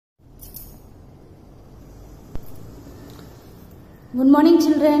Good morning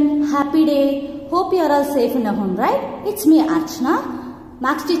children, happy day. Hope you are all safe in your home, right? It's me Archana,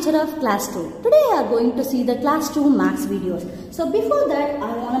 Maths teacher of class 2. Today I are going to see the class 2 Maths videos. So before that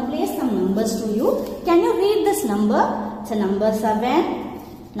I want to place some numbers to you. Can you read this number? It's a number 7,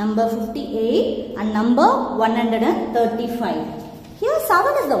 number 58 and number 135. Here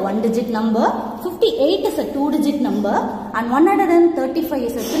 7 is the 1 digit number, 58 is a 2 digit number and 135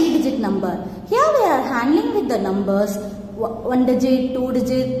 is a 3 digit number. Here we are handling with the numbers 1 digit, 2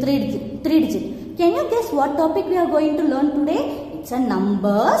 digit, 3 digit. Can you guess what topic we are going to learn today? It's a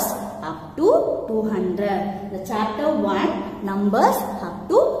numbers up to 200. The chapter 1, numbers up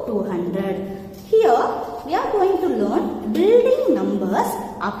to 200. Here we are going to learn building numbers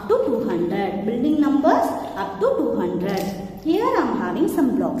up to 200. Building numbers up to 200. Here I am having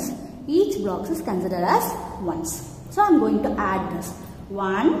some blocks. Each block is considered as ones. So I am going to add this.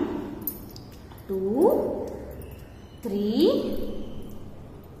 1, 2, 3,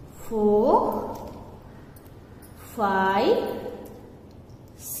 4, 5,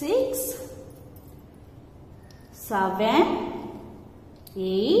 6, 7,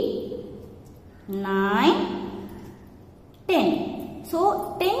 8, 9, 10.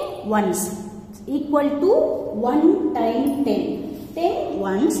 So 10 ones equal to 1 time 10. 10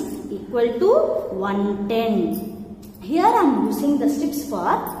 ones equal to 110. Here I am using the strips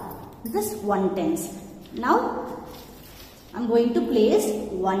for this 110s. Now I am going to place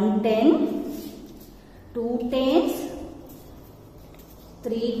 110, 2 tens,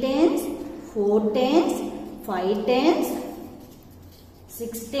 3 tens, 4 tens, 5 tens,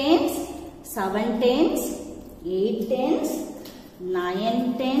 6 tens, 7 tens, 8 tens,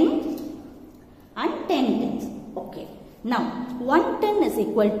 9 tens and 10 tens. Okay. Now 110 is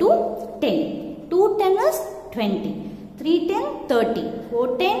equal to 10. 210 is 20. 310, 30,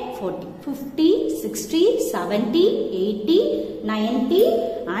 410, 40, 50, 60, 70, 80, 90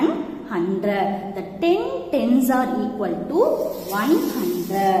 and 100. The 10 tens are equal to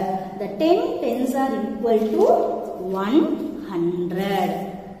 100. The 10 tens are equal to 100.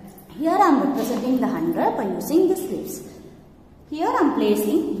 Here I am representing the 100 by using the slips. Here I am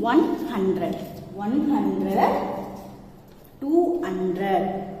placing 100. 100,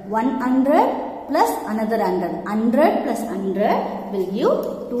 200, 100 plus another 100. 100 plus 100 will give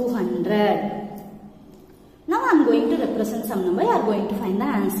 200. Now I am going to represent some number. You are going to find the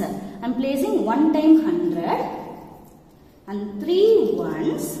answer. I am placing 1 time 100 and 3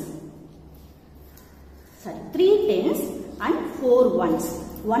 ones. Sorry, 3 tens and 4 ones.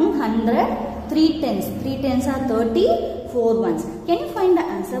 100, 3 tens. 3 tens are 30, 4 ones. Can you find the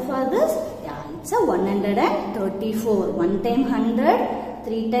answer for this? Yeah, it's a 134. 1 time 100,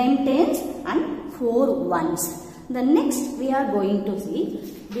 3 time tens and 4 ones. The next we are going to see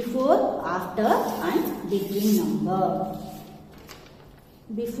before, after and between number.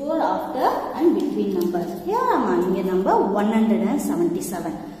 Before, after and between numbers. Here I am having a number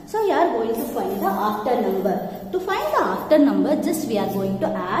 177. So you are going to find the after number. To find the after number, just we are going to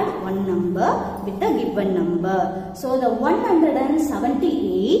add one number with the given number. So the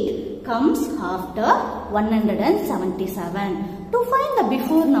 178 comes after 177. To find the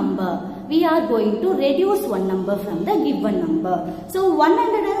before number, we are going to reduce one number from the given number. So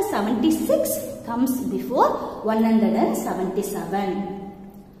 176 comes before 177.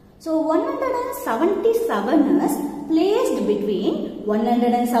 So 177 is placed between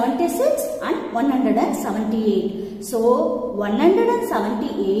 176 and 178. So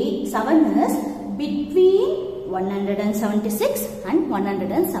 178 is between 176 and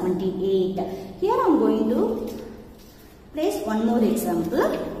 178. Here I am going to place one more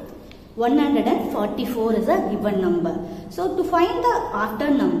example. 144 is a given number. So to find the after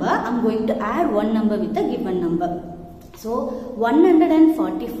number, I am going to add one number with the given number. So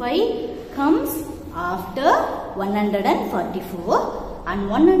 145 comes after 144 and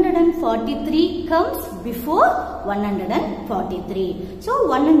 143 comes before 143. So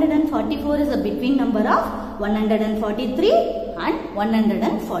 144 is a between number of 143 and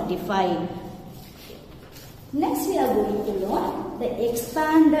 145. Next we are going to learn the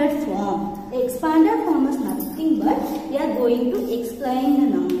expanded form. The expanded form is nothing but we are going to explain the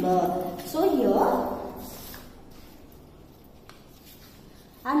number. So here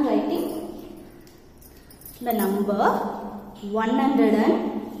I am writing the number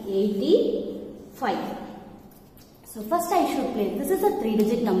 185. So first I should place, this is a 3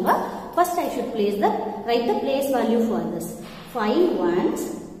 digit number. First I should write the place value for this. 5 ones,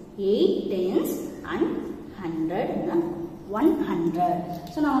 8 tens and 100 and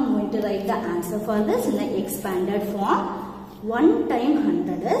 100. So now I am going to write the answer for this in the expanded form. 1 time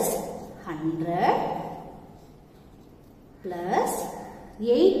 100 is 100. plus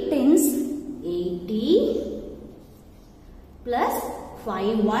 8 tens 80 plus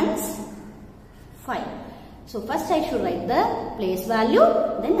 5 ones 5. So first I should write the place value,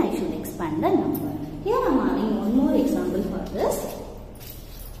 then I should expand the number. Here I am having one more example for this.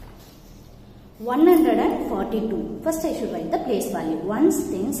 142. First I should write the place value. Ones,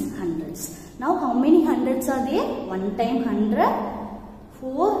 tens, hundreds. Now how many hundreds are there? 1 time 100,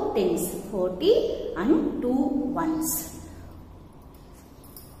 4 tens, 40 and 2 ones.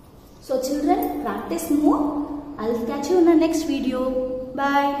 So children, practice more. I'll catch you in the next video.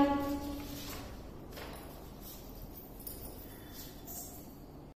 Bye.